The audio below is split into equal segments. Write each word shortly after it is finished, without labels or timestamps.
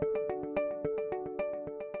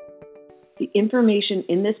information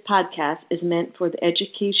in this podcast is meant for the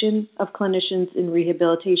education of clinicians in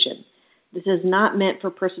rehabilitation. This is not meant for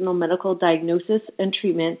personal medical diagnosis and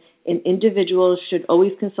treatment, and individuals should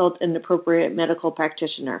always consult an appropriate medical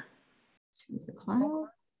practitioner.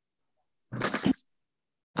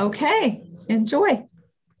 Okay, enjoy. All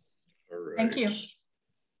right. Thank you.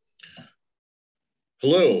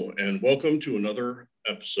 Hello, and welcome to another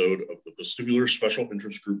episode of the Vestibular Special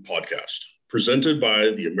Interest Group podcast, presented by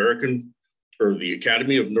the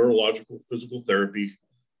Academy of Neurological Physical Therapy.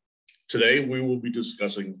 Today, we will be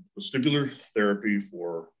discussing vestibular therapy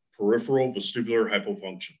for peripheral vestibular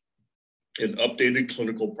hypofunction, an updated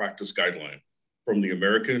clinical practice guideline from the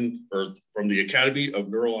Academy of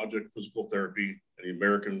Neurologic Physical Therapy and the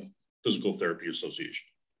American Physical Therapy Association.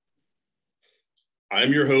 I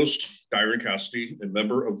am your host, Dyron Cassidy, a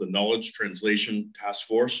member of the Knowledge Translation Task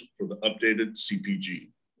Force for the updated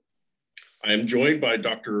CPG. I am joined by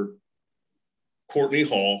Dr. Courtney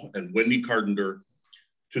Hall and Wendy Carpenter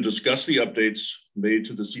to discuss the updates made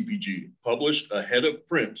to the CPG, published ahead of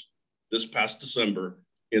print this past December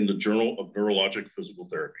in the Journal of Neurologic Physical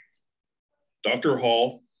Therapy. Dr.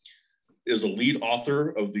 Hall is a lead author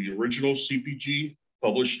of the original CPG,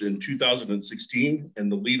 published in 2016,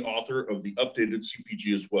 and the lead author of the updated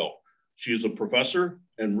CPG as well. She is a professor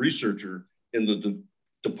and researcher in the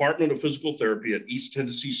Department of Physical Therapy at East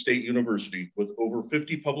Tennessee State University with over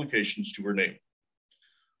 50 publications to her name.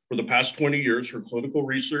 For the past 20 years, her clinical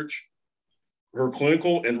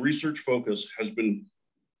and research focus has been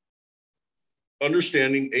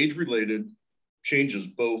understanding age-related changes,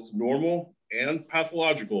 both normal and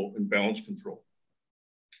pathological, in balance control,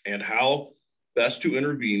 and how best to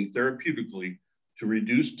intervene therapeutically to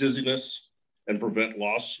reduce dizziness and prevent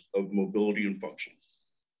loss of mobility and function.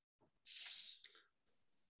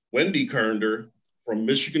 Wendy Carpenter from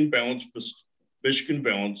Michigan Balance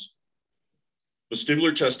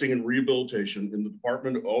Vestibular Testing and Rehabilitation in the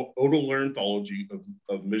Department of Otolaryngology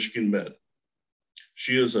of Michigan Med.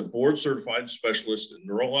 She is a board-certified specialist in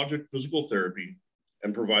neurologic physical therapy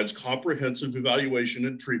and provides comprehensive evaluation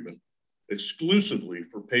and treatment exclusively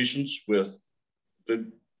for patients with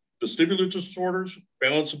the vestibular disorders,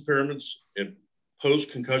 balance impairments, and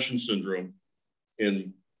post-concussion syndrome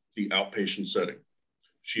in the outpatient setting.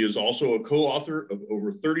 She is also a co-author of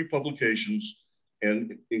over 30 publications,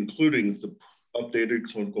 and including the updated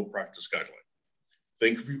clinical practice guideline.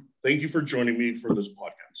 Thank you for joining me for this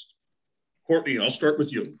podcast. Courtney, I'll start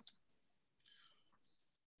with you.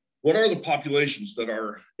 What are the populations that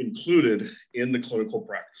are included in the clinical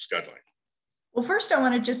practice guideline? Well, first, I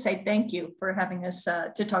want to just say thank you for having us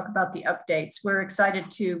to talk about the updates. We're excited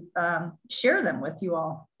to share them with you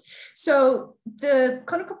all. So the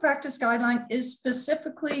clinical practice guideline is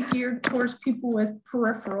specifically geared towards people with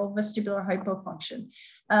peripheral vestibular hypofunction.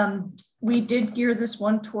 We did gear this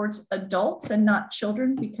one towards adults and not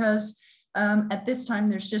children because at this time,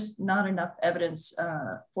 there's just not enough evidence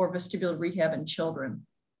for vestibular rehab in children.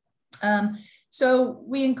 So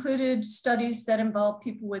we included studies that involve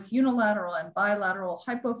people with unilateral and bilateral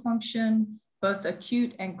hypofunction, both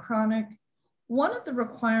acute and chronic. One of the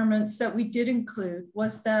requirements that we did include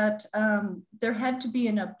was that there had to be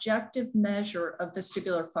an objective measure of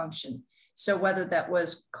vestibular function. So whether that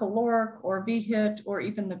was caloric or VHIT or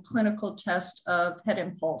even the clinical test of head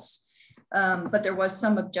impulse, but there was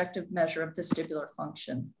some objective measure of vestibular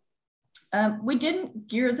function. We didn't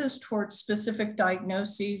gear this towards specific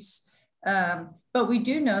diagnoses, but we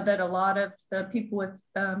do know that a lot of the people with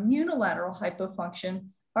unilateral hypofunction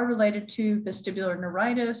are related to vestibular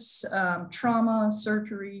neuritis, trauma,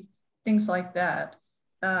 surgery, things like that.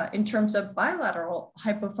 In terms of bilateral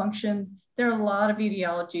hypofunction, there are a lot of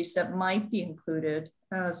etiologies that might be included,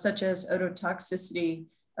 such as ototoxicity,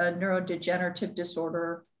 neurodegenerative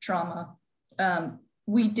disorder, trauma.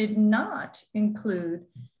 We did not include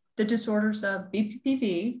the disorders of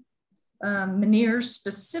BPPV, Meniere's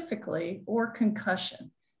specifically, or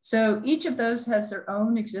concussion. So each of those has their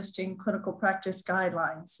own existing clinical practice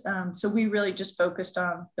guidelines. So we really just focused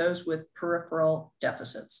on those with peripheral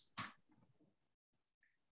deficits.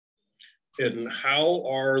 And how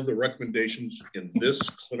are the recommendations in this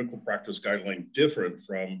clinical practice guideline different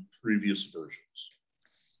from previous versions?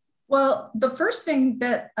 Well, the first thing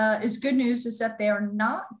that is good news is that they are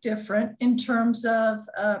not different in terms of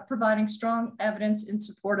providing strong evidence in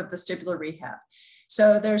support of vestibular rehab.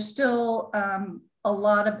 So there's still a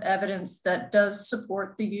lot of evidence that does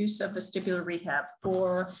support the use of vestibular rehab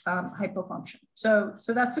for hypofunction. So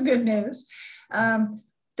that's the good news.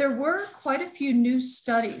 There were quite a few new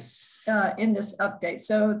studies in this update.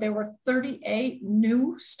 So there were 38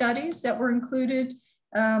 new studies that were included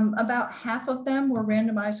About half of them were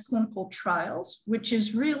randomized clinical trials, which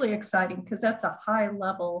is really exciting because that's a high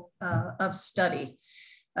level of study.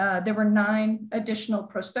 There were 9 additional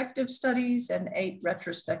prospective studies and 8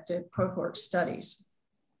 retrospective cohort studies.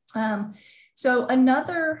 So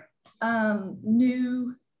another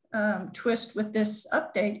new twist with this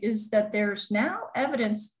update is that there's now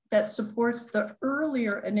evidence that supports the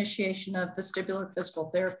earlier initiation of vestibular physical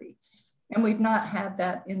therapy, and we've not had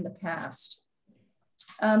that in the past.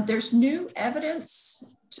 There's new evidence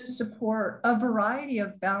to support a variety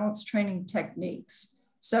of balance training techniques.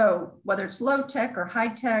 So whether it's low tech or high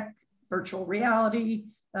tech, virtual reality,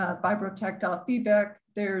 vibrotactile feedback,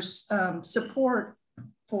 there's support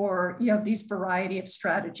for these variety of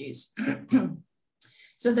strategies.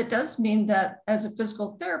 So that does mean that as a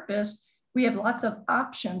physical therapist, we have lots of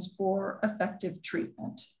options for effective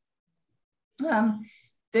treatment.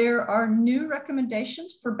 There are new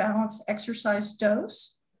recommendations for balanced exercise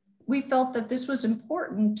dose. We felt that this was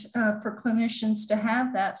important for clinicians to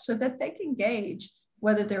have that so that they can gauge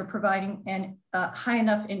whether they're providing a high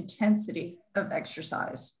enough intensity of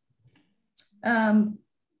exercise.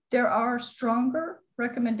 There are stronger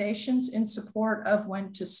recommendations in support of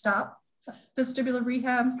when to stop vestibular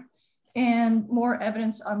rehab and more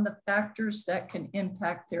evidence on the factors that can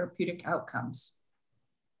impact therapeutic outcomes.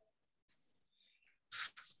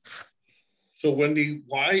 So Wendy,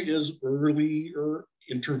 why is earlier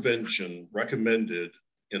intervention recommended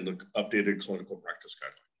in the updated clinical practice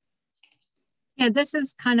guideline? Yeah, this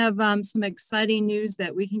is kind of some exciting news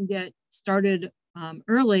that we can get started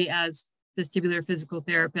early as vestibular physical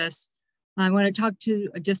therapists. I want to talk to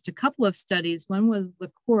just a couple of studies. One was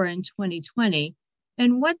LaCour in 2020.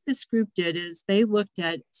 And what this group did is they looked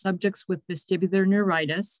at subjects with vestibular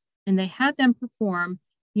neuritis, and they had them perform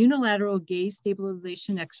unilateral gaze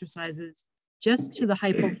stabilization exercises just to the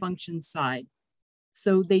hypofunction side.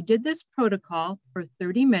 So they did this protocol for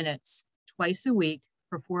 30 minutes, twice a week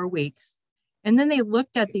for 4 weeks. And then they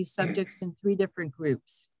looked at these subjects in 3 different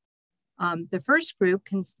groups. The first group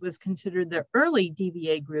was considered the early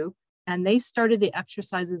DVA group, and they started the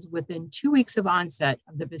exercises within 2 weeks of onset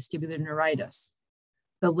of the vestibular neuritis.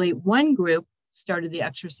 The late 1 group started the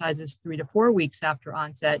exercises 3 to 4 weeks after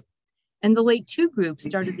onset, and the late 2 group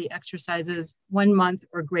started the exercises 1 month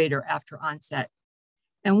or greater after onset.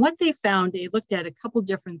 And what they found, they looked at a couple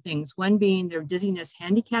different things, one being their dizziness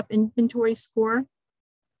handicap inventory score.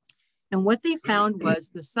 And what they found was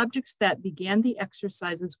the subjects that began the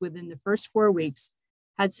exercises within the first 4 weeks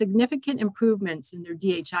had significant improvements in their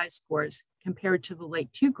DHI scores compared to the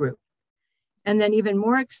late 2 group. And then even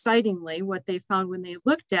more excitingly, what they found when they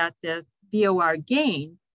looked at the VOR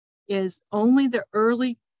gain is only the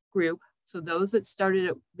early group, so those that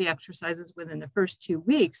started the exercises within the first 2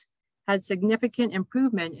 weeks, had significant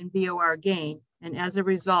improvement in VOR gain, and as a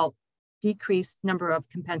result, decreased number of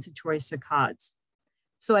compensatory saccades.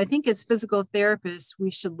 So I think as physical therapists,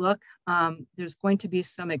 we should look, there's going to be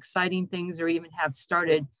some exciting things or even have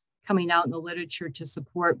started coming out in the literature to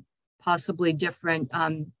support possibly different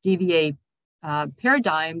DVA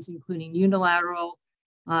paradigms, including unilateral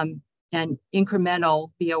and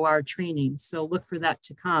incremental VOR training. So look for that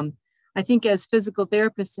to come. I think as physical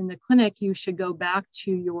therapists in the clinic, you should go back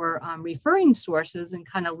to your referring sources and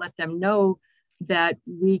kind of let them know that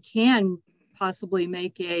we can possibly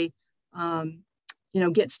make a,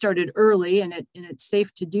 get started early, and it's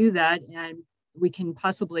safe to do that, and we can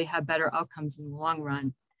possibly have better outcomes in the long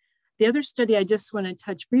run. The other study I just want to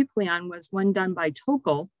touch briefly on was one done by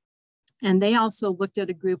Tokel, and they also looked at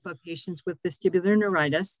a group of patients with vestibular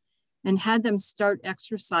neuritis and had them start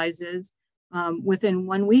exercises within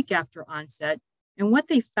 1 week after onset. And what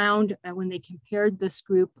they found when they compared this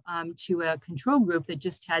group to a control group that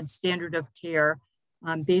just had standard of care,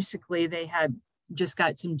 basically they had just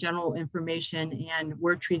got some general information and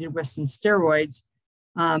were treated with some steroids.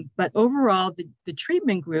 But overall, the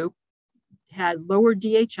treatment group had lower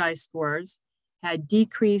DHI scores, had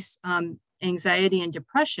decreased anxiety and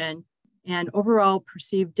depression, and overall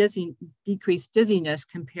perceived decreased dizziness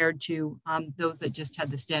compared to those that just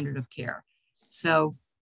had the standard of care. So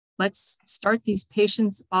let's start these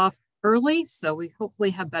patients off early so we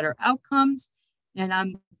hopefully have better outcomes. And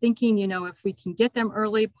I'm thinking, if we can get them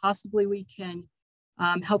early, possibly we can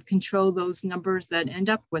help control those numbers that end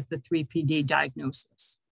up with the 3PD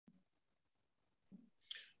diagnosis.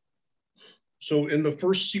 So in the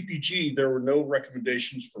first CPG, there were no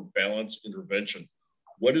recommendations for balance intervention.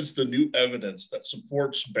 What is the new evidence that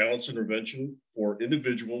supports balance intervention for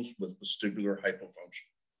individuals with vestibular hypofunction?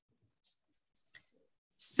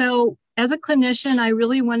 So as a clinician, I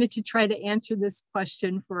really wanted to try to answer this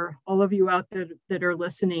question for all of you out there that are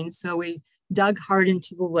listening. So we dug hard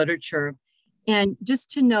into the literature. And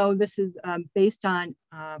just to know, this is based on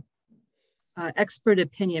expert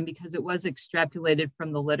opinion because it was extrapolated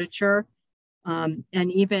from the literature. And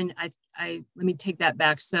even let me take that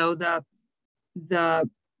back. So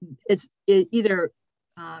it's either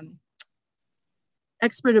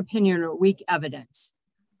expert opinion or weak evidence.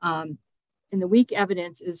 And the weak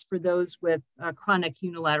evidence is for those with chronic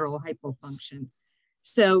unilateral hypofunction.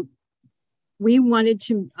 So we wanted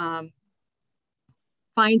to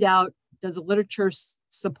find out, does the literature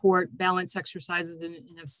support balance exercises? And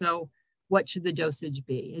if so, what should the dosage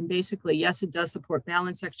be? And basically, yes, it does support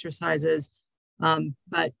balance exercises.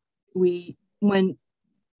 But when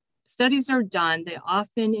studies are done, they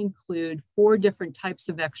often include 4 different types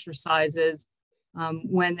of exercises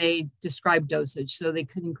when they describe dosage. So they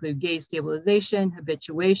could include gaze stabilization,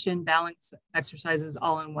 habituation, balance exercises,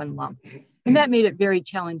 all in one lump. And that made it very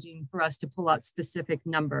challenging for us to pull out specific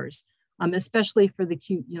numbers, especially for the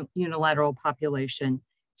acute unilateral population.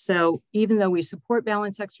 So even though we support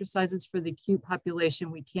balance exercises for the acute population,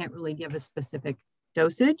 we can't really give a specific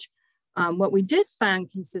dosage. What we did find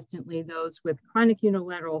consistently, those with chronic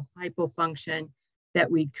unilateral hypofunction, that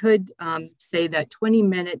we could say that 20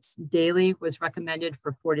 minutes daily was recommended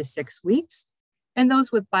for 4 to 6 weeks. And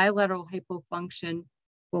those with bilateral hypofunction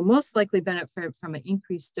will most likely benefit from an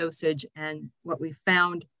increased dosage. And what we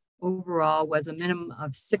found overall was a minimum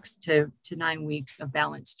of 6 to 9 weeks of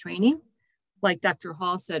balance training. Like Dr.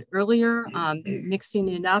 Hall said earlier, mixing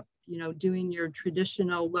it up, doing your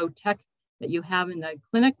traditional low tech that you have in the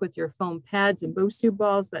clinic with your foam pads and Bosu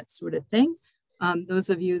balls, that sort of thing. Those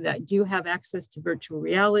of you that do have access to virtual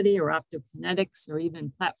reality or optokinetics or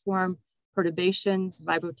even platform perturbations,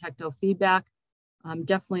 vibrotactile feedback,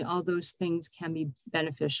 definitely all those things can be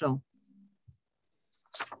beneficial.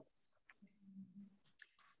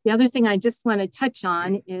 The other thing I just want to touch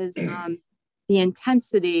on is the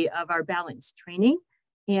intensity of our balance training.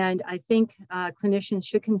 And I think clinicians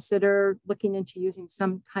should consider looking into using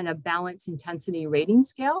some kind of balance intensity rating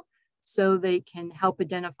scale so they can help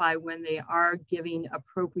identify when they are giving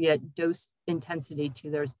appropriate dose intensity to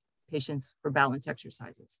their patients for balance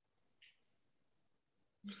exercises.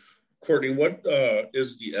 Courtney, what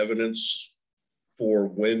is the evidence for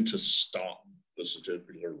when to stop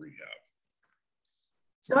vestibular rehab?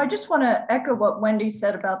 So I just want to echo what Wendy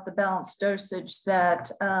said about the balanced dosage,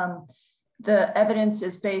 that the evidence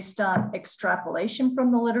is based on extrapolation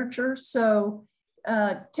from the literature. So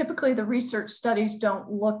typically the research studies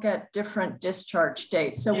don't look at different discharge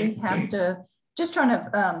dates. So we have to just try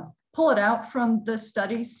to pull it out from the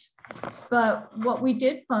studies. But what we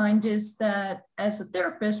did find is that as a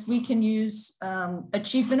therapist, we can use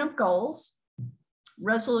achievement of goals,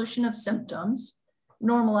 resolution of symptoms,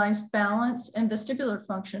 normalized balance and vestibular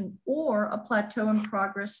function, or a plateau in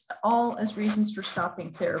progress, all as reasons for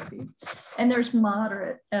stopping therapy. And there's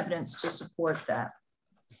moderate evidence to support that.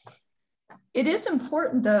 It is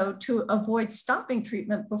important, though, to avoid stopping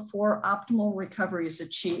treatment before optimal recovery is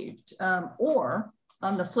achieved, or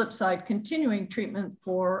on the flip side, continuing treatment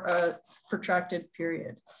for a protracted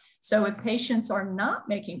period. So if patients are not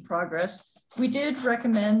making progress, we did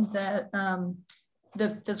recommend that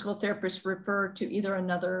the physical therapist refer to either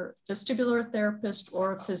another vestibular therapist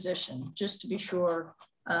or a physician, just to be sure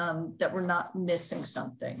that we're not missing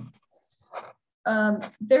something.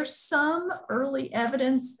 There's some early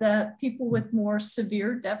evidence that people with more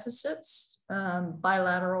severe deficits,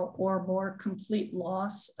 bilateral or more complete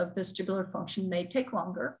loss of vestibular function may take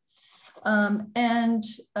longer. One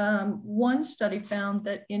study found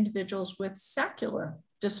that individuals with saccular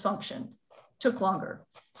dysfunction took longer.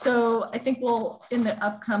 So I think in the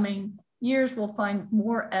upcoming years, we'll find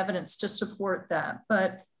more evidence to support that.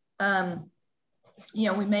 But,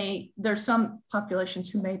 there's some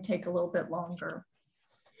populations who may take a little bit longer.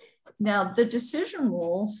 Now, the decision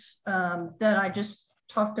rules that I just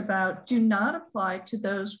talked about do not apply to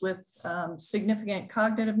those with significant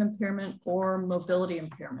cognitive impairment or mobility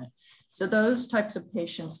impairment. So those types of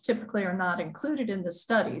patients typically are not included in the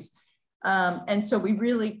studies. And so we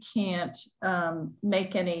really can't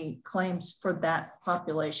make any claims for that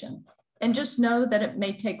population. And just know that it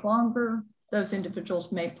may take longer. Those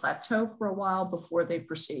individuals may plateau for a while before they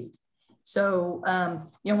proceed. So,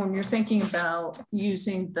 when you're thinking about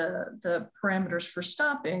using the parameters for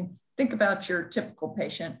stopping, think about your typical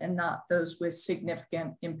patient and not those with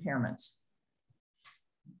significant impairments.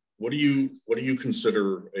 What do you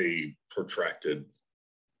consider a protracted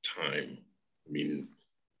time? I mean,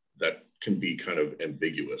 that can be kind of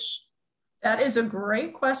ambiguous. That is a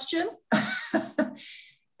great question.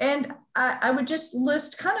 And I would just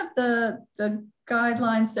list kind of the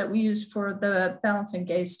guidelines that we use for the balance and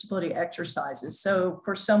gaze stability exercises. So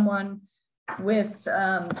for someone with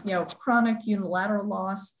chronic unilateral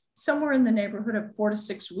loss, somewhere in the neighborhood of 4 to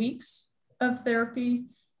 6 weeks of therapy,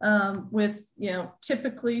 with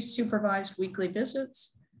typically supervised weekly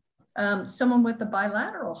visits. Someone with a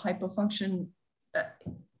bilateral hypofunction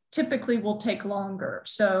typically will take longer,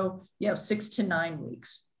 so 6 to 9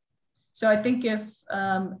 weeks. So I think if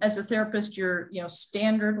as a therapist you're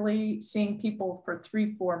standardly seeing people for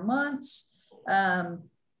 3-4 months,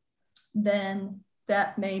 then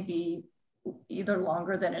that may be either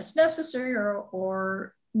longer than is necessary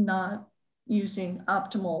or not using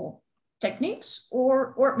optimal techniques,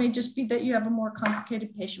 or it may just be that you have a more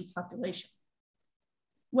complicated patient population.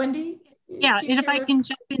 Wendy? Yeah, and if I can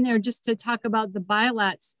jump in there just to talk about the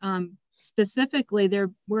bilats specifically, there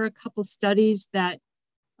were a couple studies that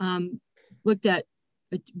looked at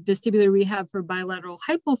vestibular rehab for bilateral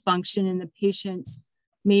hypofunction, and the patients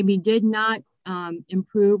maybe did not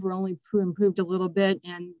improve or only improved a little bit,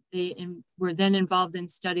 and they were then involved in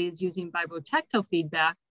studies using vibrotactile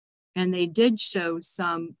feedback, and they did show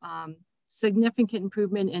some significant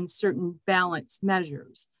improvement in certain balance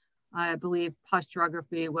measures. I believe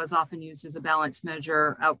posturography was often used as a balance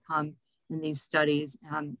measure outcome in these studies.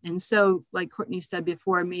 And so, like Courtney said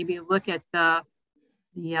before, maybe look at the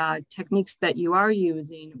techniques that you are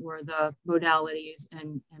using or the modalities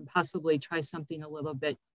and possibly try something a little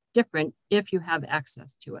bit different if you have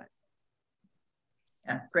access to it.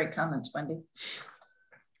 Yeah, great comments, Wendy.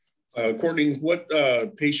 Courtney, what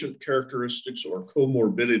patient characteristics or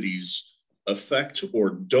comorbidities affect or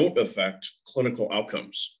don't affect clinical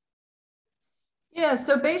outcomes? Yeah,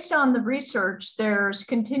 so based on the research, there's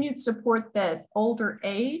continued support that older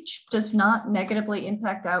age does not negatively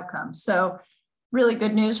impact outcomes. So really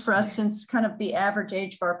good news for us, since kind of the average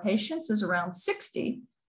age of our patients is around 60.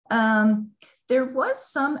 There was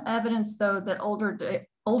some evidence, though, that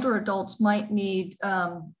older adults might need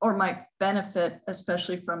or might benefit,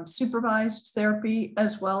 especially from supervised therapy,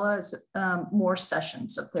 as well as more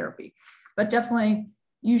sessions of therapy. But definitely,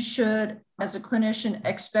 you should, as a clinician,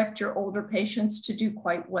 expect your older patients to do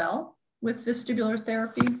quite well with vestibular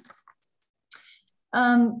therapy.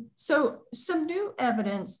 So some new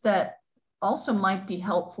evidence that also might be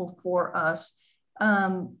helpful for us,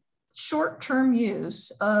 short-term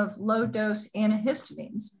use of low-dose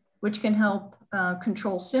antihistamines, which can help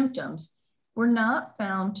control symptoms, were not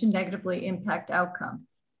found to negatively impact outcome.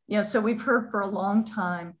 So we've heard for a long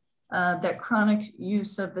time that chronic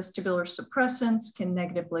use of vestibular suppressants can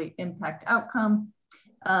negatively impact outcome.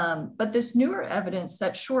 But this newer evidence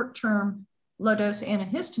that short-term low-dose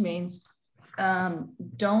antihistamines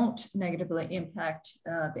don't negatively impact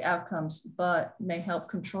the outcomes, but may help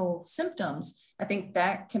control symptoms, I think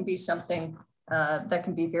that can be something that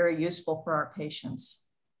can be very useful for our patients.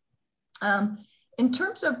 In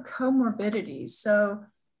terms of comorbidities, so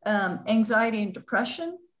anxiety and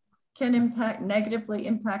depression can negatively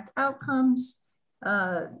impact outcomes.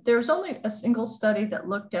 There's only a single study that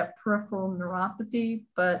looked at peripheral neuropathy,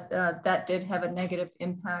 but that did have a negative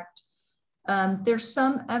impact. There's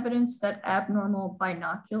some evidence that abnormal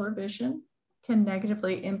binocular vision can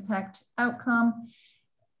negatively impact outcome.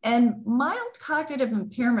 And mild cognitive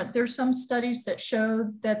impairment, there's some studies that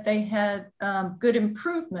showed that they had good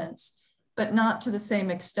improvements, but not to the same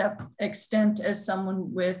extent as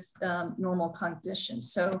someone with normal cognition.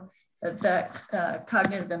 So that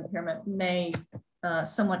cognitive impairment may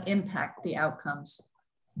somewhat impact the outcomes.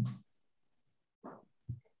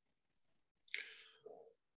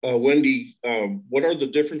 Wendy, what are the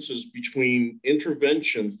differences between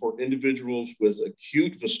intervention for individuals with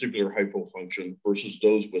acute vestibular hypofunction versus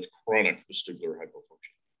those with chronic vestibular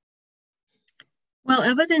hypofunction? Well,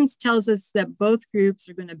 evidence tells us that both groups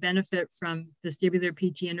are going to benefit from vestibular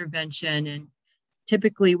PT intervention, and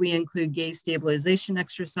typically we include gaze stabilization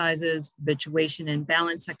exercises, habituation and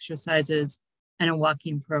balance exercises, and a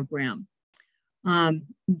walking program.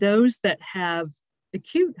 Those that have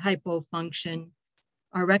acute hypofunction,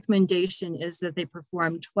 our recommendation is that they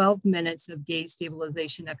perform 12 minutes of gaze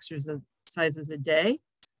stabilization exercises a day.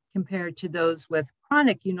 Compared to those with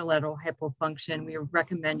chronic unilateral hypofunction, we are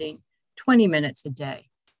recommending 20 minutes a day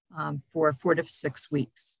for 4 to 6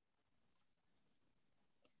 weeks.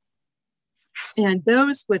 And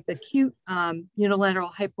those with acute unilateral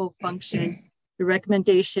hypofunction, the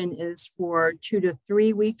recommendation is for 2 to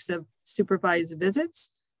 3 weeks of supervised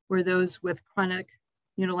visits. For those with chronic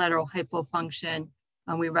unilateral hypofunction,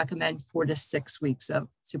 we recommend 4 to 6 weeks of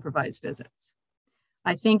supervised visits.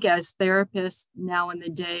 I think as therapists now in the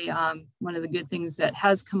day, one of the good things that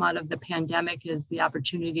has come out of the pandemic is the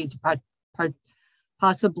opportunity to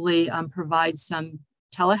possibly provide some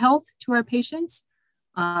telehealth to our patients.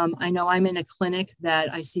 I know I'm in a clinic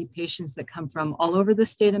that I see patients that come from all over the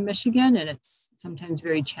state of Michigan, and it's sometimes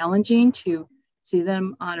very challenging to see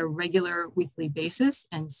them on a regular weekly basis.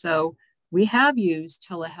 And so we have used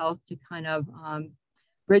telehealth to kind of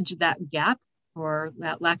bridge that gap or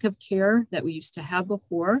that lack of care that we used to have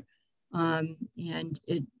before. And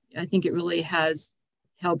I think it really has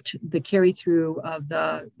helped the carry through of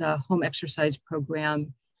the home exercise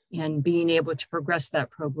program and being able to progress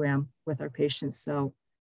that program with our patients. So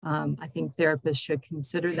I think therapists should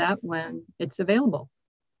consider that when it's available.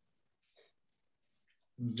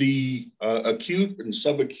 The acute and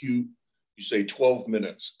subacute, you say 12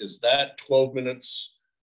 minutes. Is that 12 minutes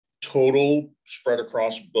total spread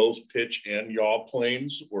across both pitch and yaw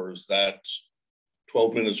planes, or is that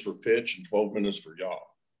 12 minutes for pitch and 12 minutes for yaw?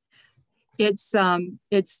 It's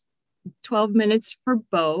 12 minutes for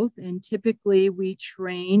both, and typically we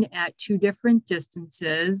train at 2 different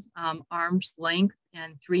distances, arm's length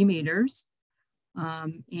and 3 meters.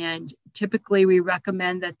 And typically we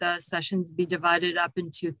recommend that the sessions be divided up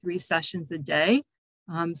into 3 sessions a day.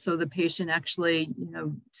 So the patient actually,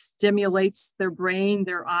 stimulates their brain,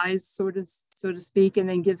 their eyes, so to speak, and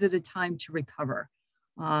then gives it a time to recover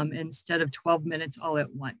instead of 12 minutes all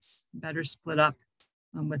at once. Better split up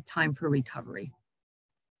with time for recovery.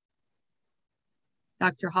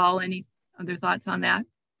 Dr. Hall, any other thoughts on that?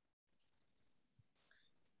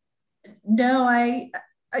 No, I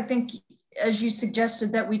think, as you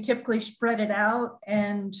suggested, that we typically spread it out,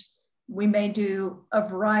 and we may do a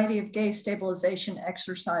variety of gaze stabilization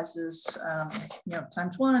exercises,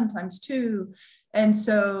 times 1, times 2. And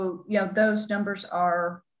so, those numbers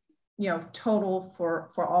are, total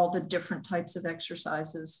for all the different types of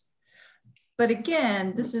exercises. But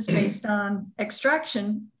again, this is based on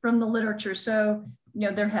extraction from the literature. So,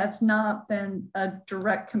 there has not been a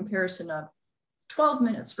direct comparison of 12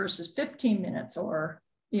 minutes versus 15 minutes or,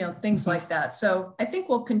 things like that. So I think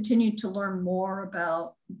we'll continue to learn more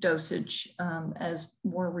about dosage as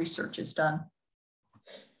more research is done.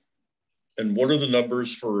 And what are the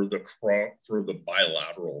numbers for the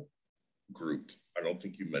bilateral group? I don't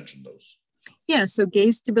think you mentioned those. Yeah, so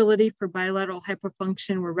gaze stability for bilateral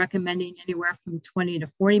hypofunction, we're recommending anywhere from 20 to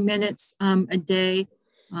 40 minutes a day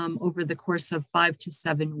over the course of 5 to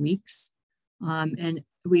 7 weeks. And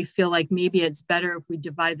we feel like maybe it's better if we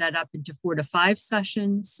divide that up into 4 to 5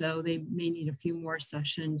 sessions. So they may need a few more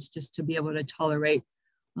sessions just to be able to tolerate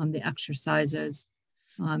the exercises.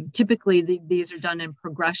 Typically, these are done in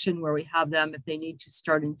progression where we have them if they need to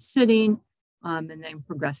start in sitting and then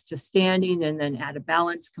progress to standing and then add a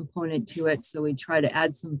balance component to it. So we try to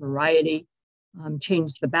add some variety,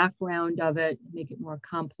 change the background of it, make it more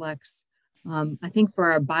complex. I think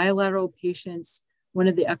for our bilateral patients, one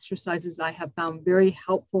of the exercises I have found very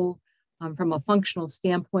helpful from a functional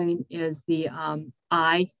standpoint is the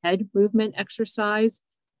eye-head movement exercise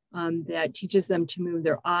that teaches them to move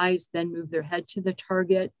their eyes, then move their head to the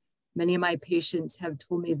target. Many of my patients have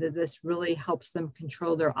told me that this really helps them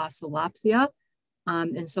control their oscillopsia.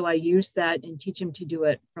 And so I use that and teach them to do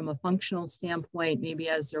it from a functional standpoint, maybe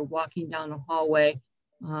as they're walking down a hallway.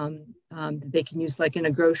 They can use like in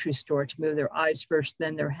a grocery store to move their eyes first,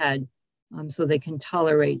 then their head. So they can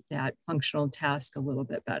tolerate that functional task a little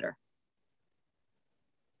bit better.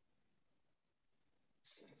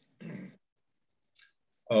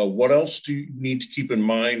 What else do you need to keep in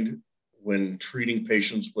mind when treating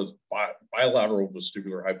patients with bilateral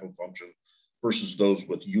vestibular hypofunction versus those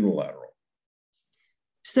with unilateral?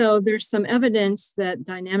 So there's some evidence that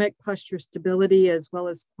dynamic posture stability as well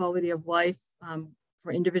as quality of life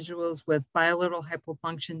for individuals with bilateral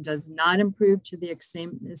hypofunction does not improve to the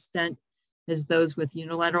same extent as those with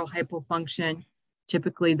unilateral hypofunction.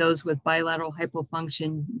 Typically, those with bilateral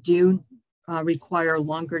hypofunction do require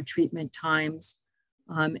longer treatment times.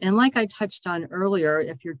 And like I touched on earlier,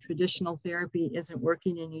 if your traditional therapy isn't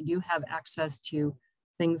working and you do have access to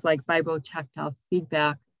things like vibotactile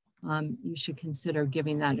feedback, you should consider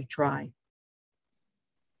giving that a try.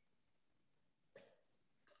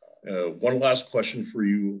 One last question for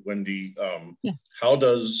you, Wendy. Yes. How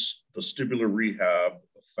does vestibular rehab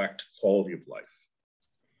affect quality of life?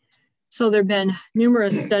 So there have been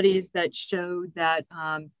numerous studies that show that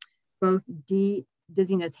both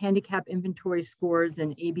dizziness handicap inventory scores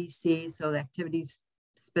and ABC, so the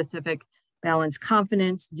activity-specific balance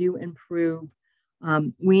confidence, do improve.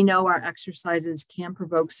 We know our exercises can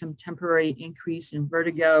provoke some temporary increase in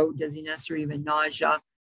vertigo, dizziness, or even nausea,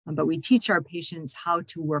 but we teach our patients how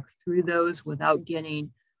to work through those without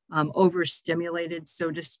getting overstimulated,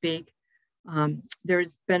 so to speak.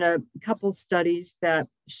 There's been a couple studies that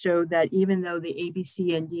show that even though the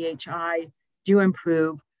ABC and DHI do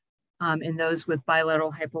improve in those with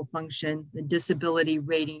bilateral hypofunction, the disability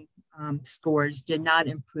rating scores did not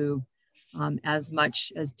improve as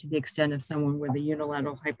much as to the extent of someone with a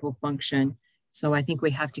unilateral hypofunction. So I think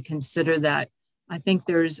we have to consider that. I think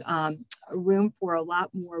there's room for a lot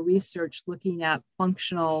more research looking at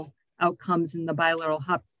functional outcomes in the bilateral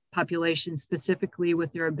population, specifically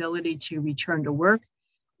with their ability to return to work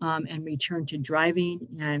and return to driving.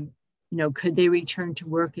 And, could they return to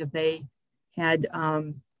work if they had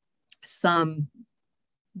some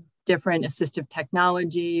different assistive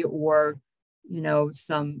technology or,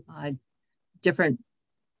 some different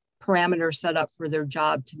parameters set up for their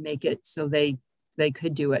job to make it so they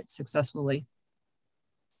could do it successfully.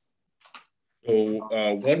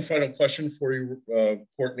 So one final question for you,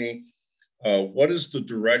 Courtney. What is the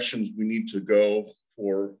directions we need to go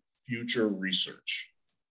for future research?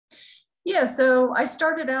 Yeah, so I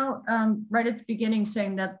started out right at the beginning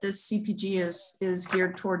saying that this CPG is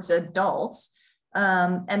geared towards adults.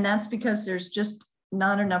 And that's because there's just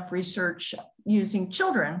not enough research using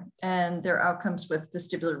children and their outcomes with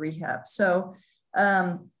vestibular rehab. So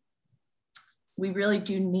we really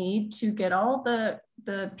do need to get all the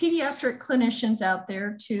pediatric clinicians out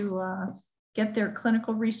there to get their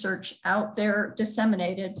clinical research out there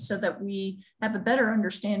disseminated so that we have a better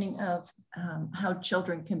understanding of how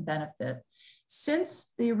children can benefit.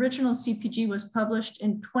 Since the original CPG was published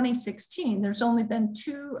in 2016, there's only been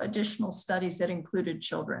 2 additional studies that included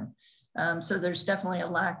children. So there's definitely a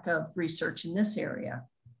lack of research in this area.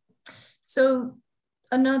 So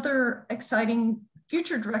another exciting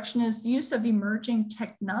future direction is the use of emerging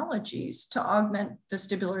technologies to augment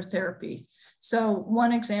vestibular therapy. So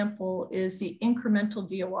one example is the incremental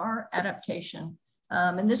VOR adaptation.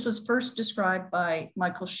 And this was first described by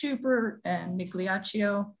Michael Schubert and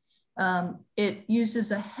Migliaccio. It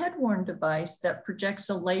uses a head-worn device that projects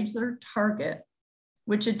a laser target,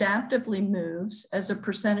 which adaptively moves as a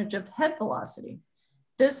percentage of head velocity.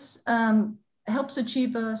 This helps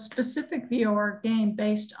achieve a specific VOR gain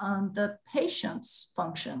based on the patient's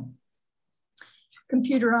function.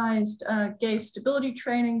 Computerized gaze stability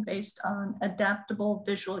training based on adaptable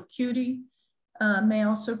visual acuity may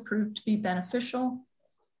also prove to be beneficial.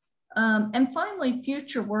 And finally,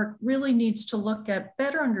 future work really needs to look at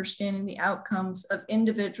better understanding the outcomes of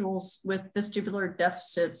individuals with vestibular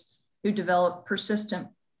deficits who develop persistent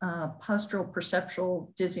postural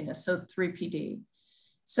perceptual dizziness, so 3PD.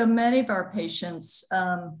 So many of our patients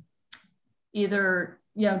either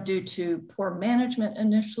due to poor management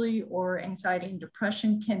initially or anxiety and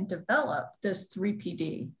depression can develop this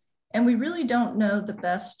 3PD. And we really don't know the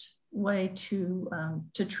best way to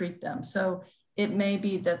treat them. So it may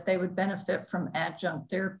be that they would benefit from adjunct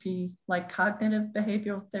therapy like cognitive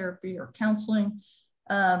behavioral therapy or counseling,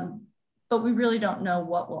 but we really don't know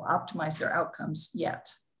what will optimize their outcomes yet.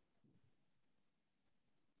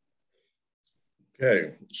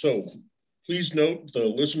 Okay, so please note the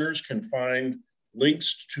listeners can find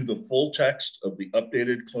links to the full text of the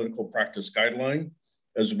updated clinical practice guideline,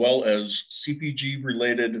 as well as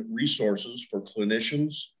CPG-related resources for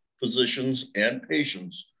clinicians, physicians, and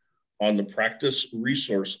patients on the practice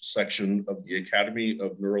resource section of the Academy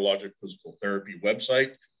of Neurologic Physical Therapy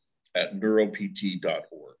website at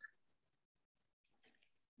neuropt.org.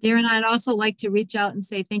 Darren, I'd also like to reach out and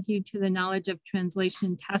say thank you to the Knowledge of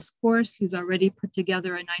Translation Task Force, who's already put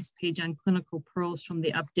together a nice page on clinical pearls from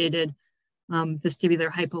the updated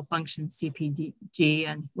vestibular hypofunction CPG,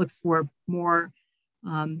 and look for more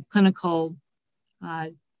clinical,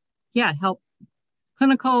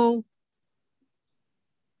 clinical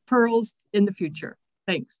pearls in the future.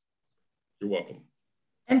 Thanks. You're welcome.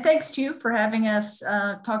 And thanks to you for having us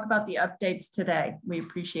talk about the updates today. We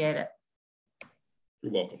appreciate it.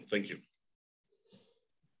 You're welcome. Thank you.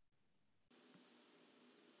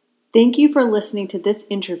 Thank you for listening to this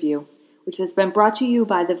interview, which has been brought to you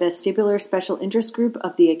by the Vestibular Special Interest Group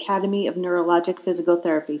of the Academy of Neurologic Physical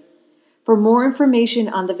Therapy. For more information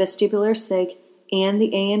on the vestibular SIG and the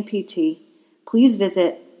ANPT, please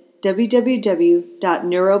visit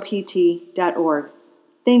www.neuropt.org.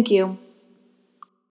 Thank you.